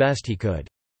award as best he could.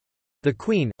 The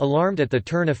queen, alarmed at the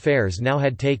turn affairs now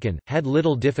had taken, had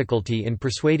little difficulty in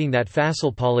persuading that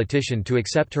facile politician to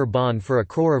accept her bond for 1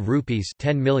 crore of rupees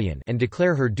 10 million and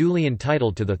declare her duly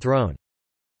entitled to the throne.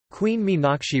 Queen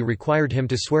Meenakshi required him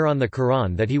to swear on the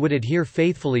Quran that he would adhere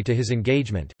faithfully to his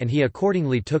engagement, and he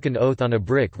accordingly took an oath on a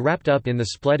brick wrapped up in the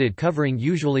splendid covering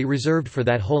usually reserved for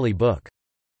that holy book.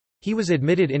 He was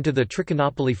admitted into the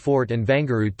Trichinopoly fort and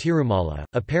Vangaru Tirumala,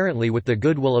 apparently with the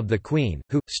goodwill of the queen,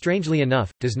 who, strangely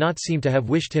enough, does not seem to have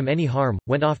wished him any harm,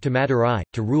 went off to Madurai,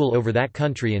 to rule over that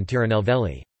country and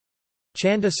Tirunelveli.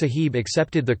 Chanda Sahib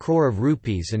accepted the crore of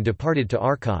rupees and departed to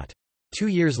Arcot. 2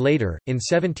 years later, in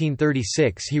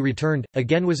 1736 he returned,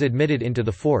 again was admitted into the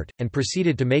fort, and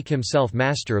proceeded to make himself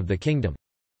master of the kingdom.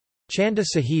 Chanda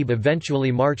Sahib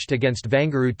eventually marched against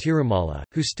Vangaru Tirumala,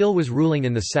 who still was ruling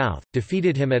in the south,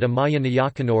 defeated him at Amaya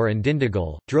Nayakanur and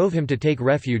Dindigul, drove him to take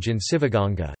refuge in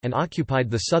Sivaganga, and occupied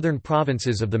the southern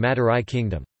provinces of the Madurai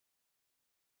kingdom.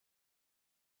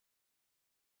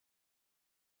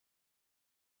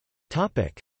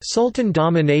 Sultan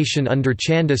domination under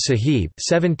Chanda Sahib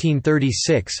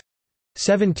 1736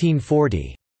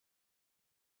 1740.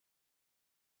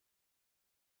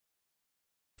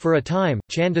 For a time,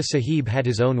 Chanda Sahib had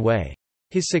his own way.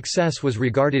 His success was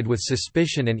regarded with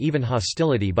suspicion and even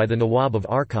hostility by the Nawab of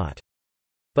Arcot.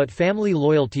 But family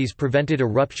loyalties prevented a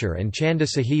rupture and Chanda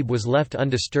Sahib was left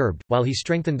undisturbed, while he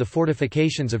strengthened the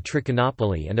fortifications of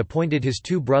Trichinopoly and appointed his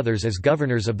two brothers as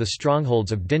governors of the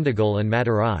strongholds of Dindigul and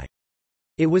Madurai.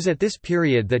 It was at this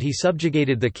period that he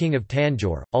subjugated the king of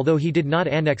Tanjore, although he did not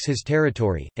annex his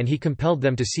territory, and he compelled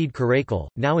them to cede Karaikal,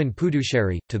 now in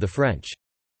Puducherry, to the French.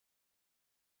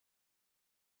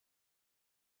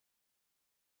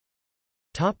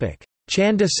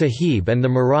 Chanda Sahib and the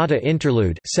Maratha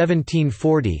Interlude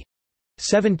 1740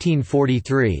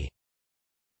 1743.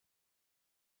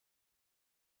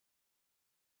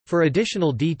 For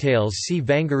additional details see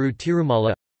Vangaru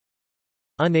Tirumala.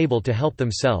 Unable to help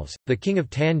themselves, the king of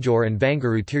Tanjore and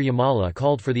Vangaru Tirumala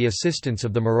called for the assistance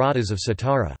of the Marathas of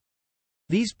Satara.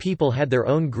 These people had their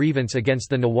own grievance against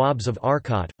the Nawabs of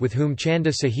Arcot, with whom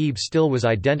Chanda Sahib still was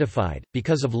identified,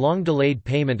 because of long-delayed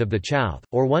payment of the chowth,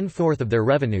 or 1/4 of their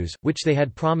revenues, which they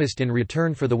had promised in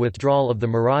return for the withdrawal of the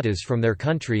Marathas from their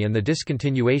country and the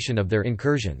discontinuation of their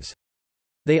incursions.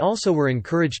 They also were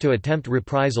encouraged to attempt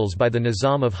reprisals by the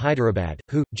Nizam of Hyderabad,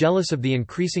 who, jealous of the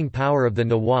increasing power of the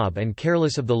Nawab and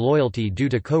careless of the loyalty due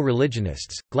to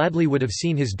co-religionists, gladly would have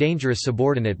seen his dangerous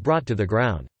subordinate brought to the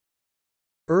ground.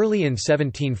 Early in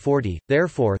 1740,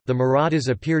 therefore, the Marathas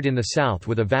appeared in the south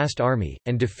with a vast army,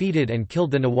 and defeated and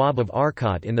killed the Nawab of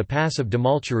Arcot in the pass of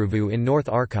Damalcharuvu in North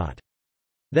Arcot.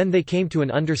 Then they came to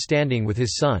an understanding with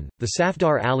his son, the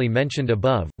Safdar Ali mentioned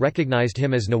above, recognized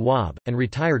him as Nawab, and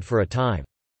retired for a time.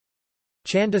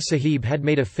 Chanda Sahib had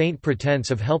made a faint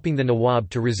pretense of helping the Nawab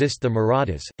to resist the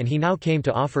Marathas, and he now came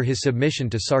to offer his submission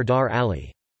to Sardar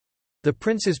Ali. The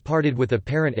princes parted with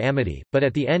apparent amity, but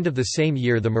at the end of the same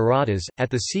year the Marathas,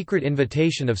 at the secret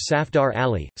invitation of Safdar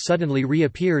Ali, suddenly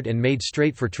reappeared and made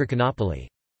straight for Trichinopoly.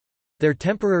 Their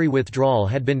temporary withdrawal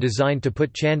had been designed to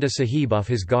put Chanda Sahib off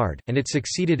his guard, and it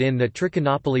succeeded in that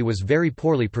Trichinopoly was very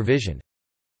poorly provisioned.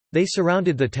 They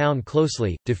surrounded the town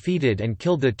closely, defeated and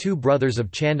killed the two brothers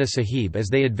of Chanda Sahib as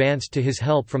they advanced to his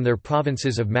help from their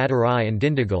provinces of Madurai and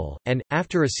Dindigul, and,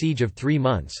 after a siege of 3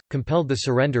 months, compelled the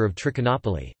surrender of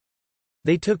Trichinopoly.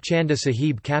 They took Chanda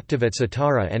Sahib captive at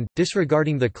Satara and,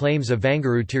 disregarding the claims of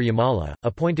Vangaru Tirumala,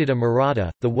 appointed a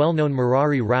Maratha, the well-known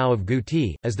Murari Rao of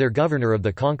Guti, as their governor of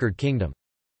the conquered kingdom.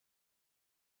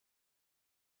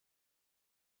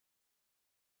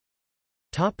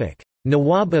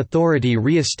 Nawab authority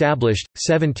re-established,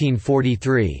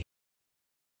 1743.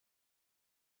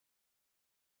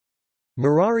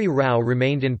 Murari Rao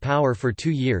remained in power for 2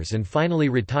 years and finally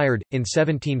retired, in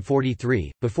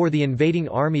 1743, before the invading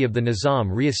army of the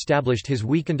Nizam re-established his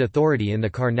weakened authority in the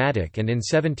Carnatic and in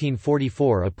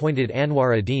 1744 appointed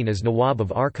Anwar ad-Din as Nawab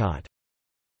of Arcot.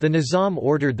 The Nizam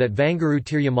ordered that Vangaru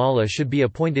Tirumala should be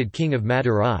appointed king of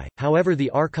Madurai, however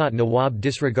the Arcot Nawab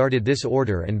disregarded this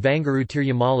order and Vangaru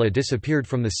Tirumala disappeared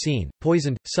from the scene,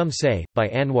 poisoned, some say, by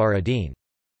Anwar ad-Din.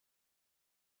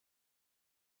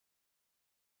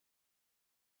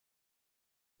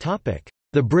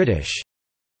 The British.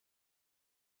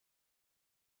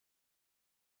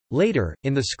 Later,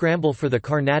 in the scramble for the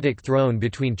Carnatic throne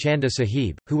between Chanda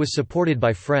Sahib, who was supported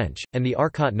by French, and the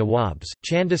Arcot Nawabs,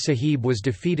 Chanda Sahib was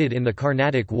defeated in the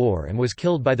Carnatic War and was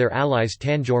killed by their allies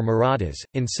Tanjore Marathas.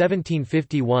 In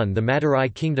 1751 the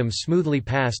Madurai kingdom smoothly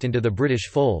passed into the British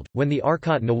fold, when the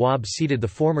Arcot Nawab ceded the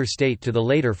former state to the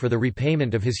later for the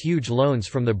repayment of his huge loans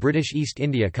from the British East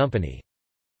India Company.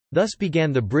 Thus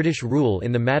began the British rule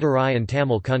in the Madurai and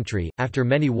Tamil country, after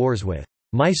many wars with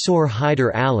Mysore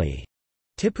Hyder Ali,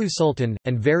 Tipu Sultan,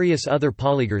 and various other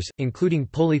polygars, including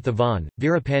Polithavan,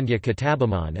 Veerappa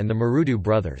Katabaman and the Marudu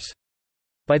brothers.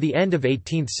 By the end of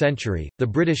 18th century, the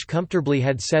British comfortably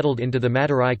had settled into the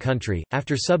Madurai country,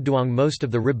 after subduing most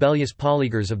of the rebellious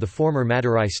polygars of the former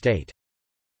Madurai state.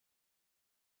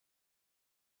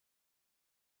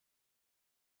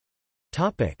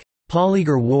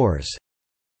 Polygar Wars.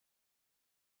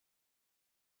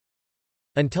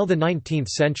 Until the 19th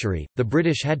century, the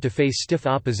British had to face stiff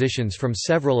oppositions from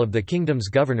several of the kingdom's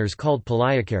governors called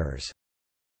ipalayakkarars.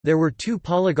 There were 2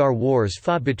 polygar wars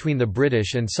fought between the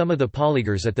British and some of the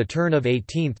polygars at the turn of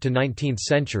 18th to 19th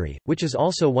century, which is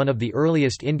also one of the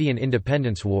earliest Indian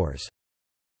independence wars.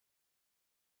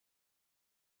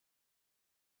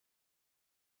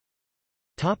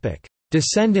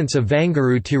 Descendants of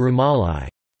Vangaru Tirumalai.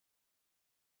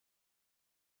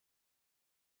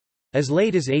 As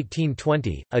late as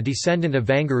 1820, a descendant of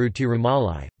Vangaru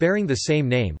Tirumalai, bearing the same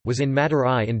name, was in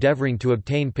Madurai endeavouring to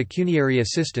obtain pecuniary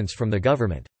assistance from the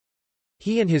government.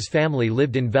 He and his family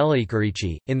lived in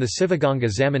Vellaikarichi, in the Sivaganga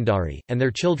Zamindari, and their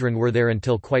children were there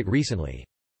until quite recently.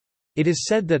 It is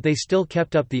said that they still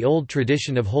kept up the old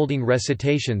tradition of holding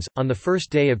recitations, on the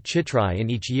first day of Chitrai in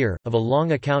each year, of a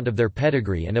long account of their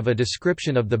pedigree and of a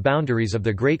description of the boundaries of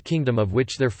the great kingdom of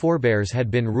which their forebears had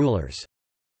been rulers.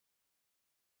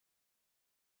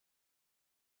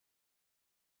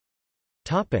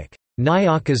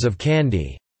 Nayakas of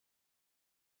Kandy.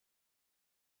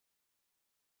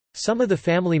 Some of the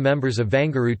family members of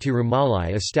Vanguru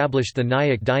Tirumalai established the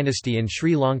Nayak dynasty in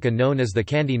Sri Lanka known as the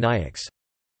Kandy Nayaks.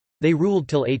 They ruled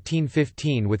till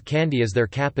 1815 with Kandy as their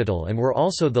capital and were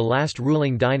also the last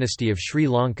ruling dynasty of Sri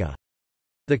Lanka.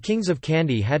 The kings of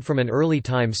Kandy had from an early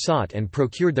time sought and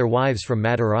procured their wives from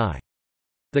Madurai.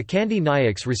 The Kandy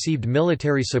Nayaks received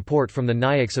military support from the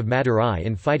Nayaks of Madurai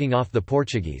in fighting off the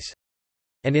Portuguese.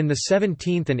 And in the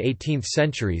 17th and 18th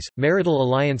centuries, marital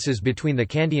alliances between the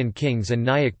Kandyan kings and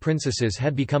Nayak princesses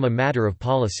had become a matter of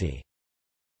policy.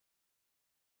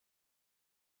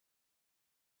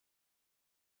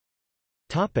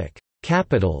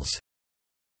 Capitals.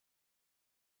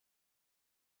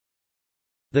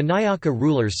 The Nayaka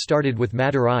rulers started with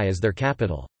Madurai as their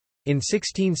capital. In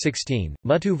 1616,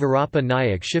 Muttu Virappa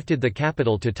Nayak shifted the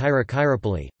capital to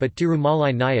Tiruchirappalli, but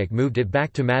Tirumalai Nayak moved it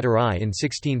back to Madurai in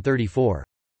 1634.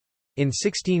 In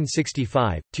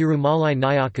 1665, Tirumalai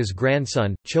Nayaka's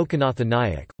grandson, Chokkanatha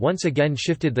Nayak, once again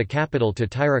shifted the capital to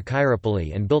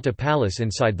Tiruchirappalli and built a palace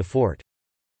inside the fort.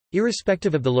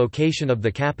 Irrespective of the location of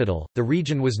the capital, the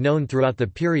region was known throughout the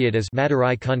period as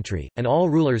Madurai country, and all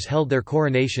rulers held their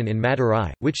coronation in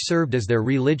Madurai, which served as their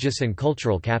religious and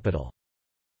cultural capital.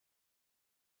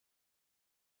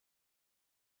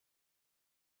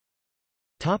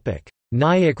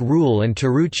 Nayak rule and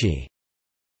Tiruchi.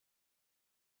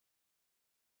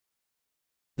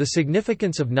 The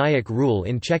significance of Nayak rule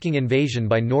in checking invasion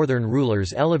by northern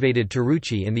rulers elevated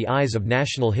Tiruchi in the eyes of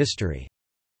national history.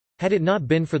 Had it not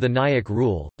been for the Nayak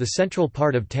rule, the central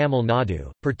part of Tamil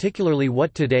Nadu, particularly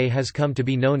what today has come to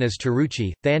be known as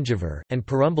Tiruchi, Thanjavur, and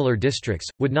Perambalur districts,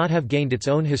 would not have gained its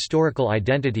own historical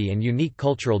identity and unique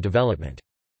cultural development.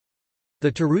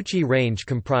 The Tiruchi range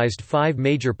comprised 5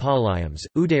 major palayams: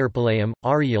 Udayarpalayam,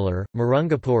 Ariyalur,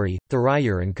 Marungapuri,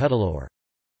 Thurayur and Cuddalore.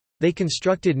 They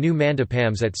constructed new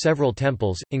mandapams at several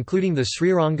temples, including the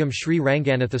Srirangam Sri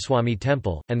Ranganathaswamy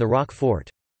temple, and the Rock Fort.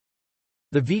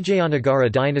 The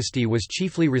Vijayanagara dynasty was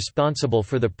chiefly responsible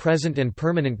for the present and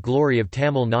permanent glory of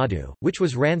Tamil Nadu, which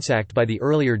was ransacked by the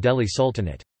earlier Delhi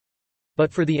Sultanate.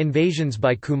 But for the invasions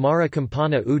by Kumara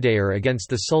Kampana Udayar against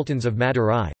the sultans of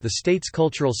Madurai, the state's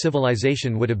cultural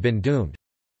civilization would have been doomed.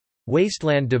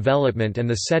 Wasteland development and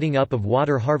the setting up of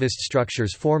water harvest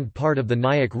structures formed part of the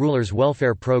Nayak rulers'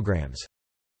 welfare programs.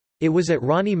 It was at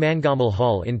Rani Mangammal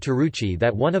Hall in Tiruchi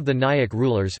that one of the Nayak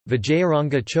rulers,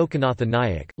 Vijayanagara Chokkanatha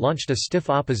Nayak, launched a stiff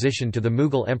opposition to the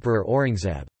Mughal Emperor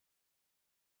Aurangzeb.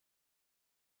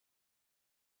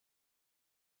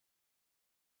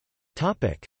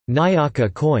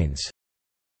 Nayaka coins.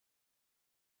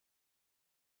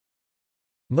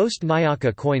 Most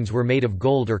Nayaka coins were made of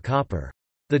gold or copper.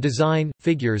 The design,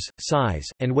 figures, size,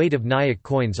 and weight of Nayak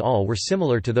coins all were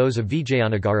similar to those of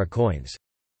Vijayanagara coins.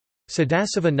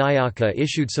 Sadasiva Nayaka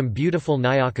issued some beautiful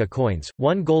Nayaka coins.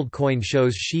 One gold coin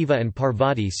shows Shiva and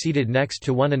Parvati seated next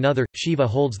to one another. Shiva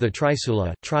holds the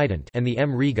Trisula trident and the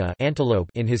Mriga antelope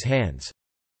in his hands.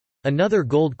 Another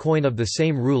gold coin of the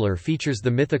same ruler features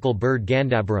the mythical bird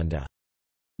Gandabarunda.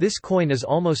 This coin is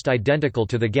almost identical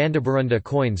to the Gandabarunda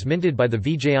coins minted by the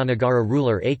Vijayanagara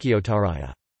ruler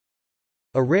Akyotaraya.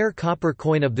 A rare copper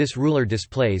coin of this ruler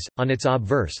displays, on its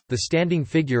obverse, the standing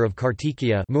figure of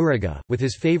Kartikeya Muruga, with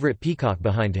his favorite peacock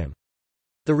behind him.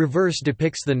 The reverse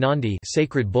depicts the Nandi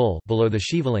sacred bull below the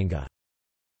Shivalinga.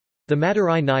 The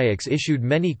Madurai Nayaks issued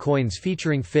many coins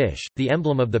featuring fish, the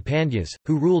emblem of the Pandyas,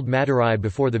 who ruled Madurai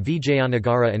before the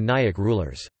Vijayanagara and Nayak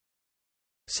rulers.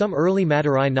 Some early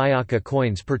Madurai Nayaka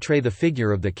coins portray the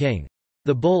figure of the king.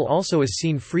 The bull also is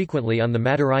seen frequently on the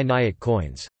Madurai Nayak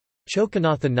coins.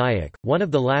 Chokkanatha Nayak, one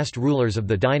of the last rulers of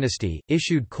the dynasty,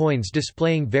 issued coins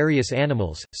displaying various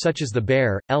animals, such as the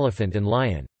bear, elephant and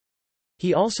lion.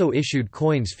 He also issued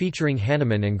coins featuring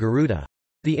Hanuman and Garuda.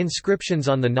 The inscriptions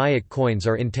on the Nayak coins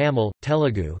are in Tamil,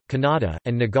 Telugu, Kannada,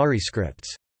 and Nagari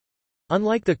scripts.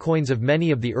 Unlike the coins of many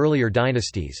of the earlier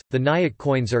dynasties, the Nayak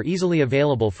coins are easily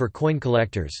available for coin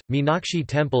collectors. Meenakshi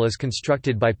temple is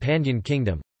constructed by Pandyan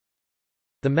kingdom.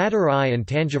 The Madurai and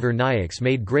Thanjavur Nayaks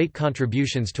made great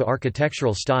contributions to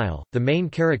architectural style, the main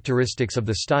characteristics of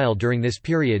the style during this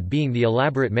period being the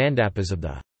elaborate mandapas of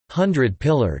the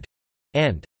 100-pillared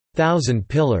and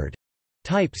 1,000-pillared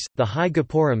Types: the high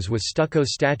gopurams with stucco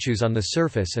statues on the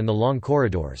surface and the long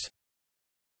corridors.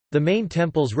 The main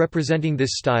temples representing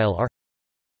this style are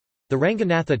the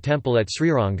Ranganatha temple at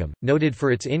Srirangam, noted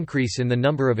for its increase in the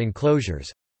number of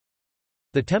enclosures.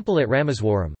 The temple at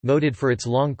Rameswaram, noted for its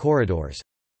long corridors.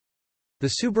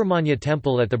 The Subramanya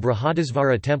temple at the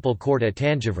Brihadisvara temple court at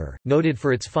Tanjavur, noted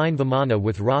for its fine vimana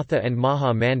with Ratha and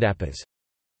Maha Mandapas.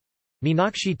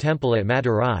 Meenakshi temple at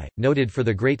Madurai, noted for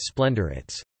the great splendour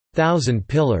its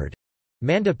thousand-pillared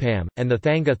mandapam, and the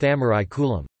Thanga Thamurai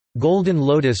Kulam, golden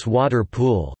lotus water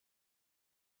pool.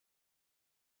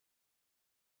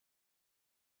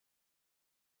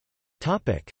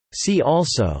 See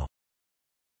also: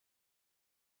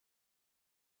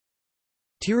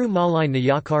 Tirumalai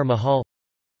Nayakar Mahal,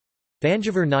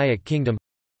 Thanjavur Nayak Kingdom,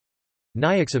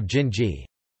 Nayaks of Jinji.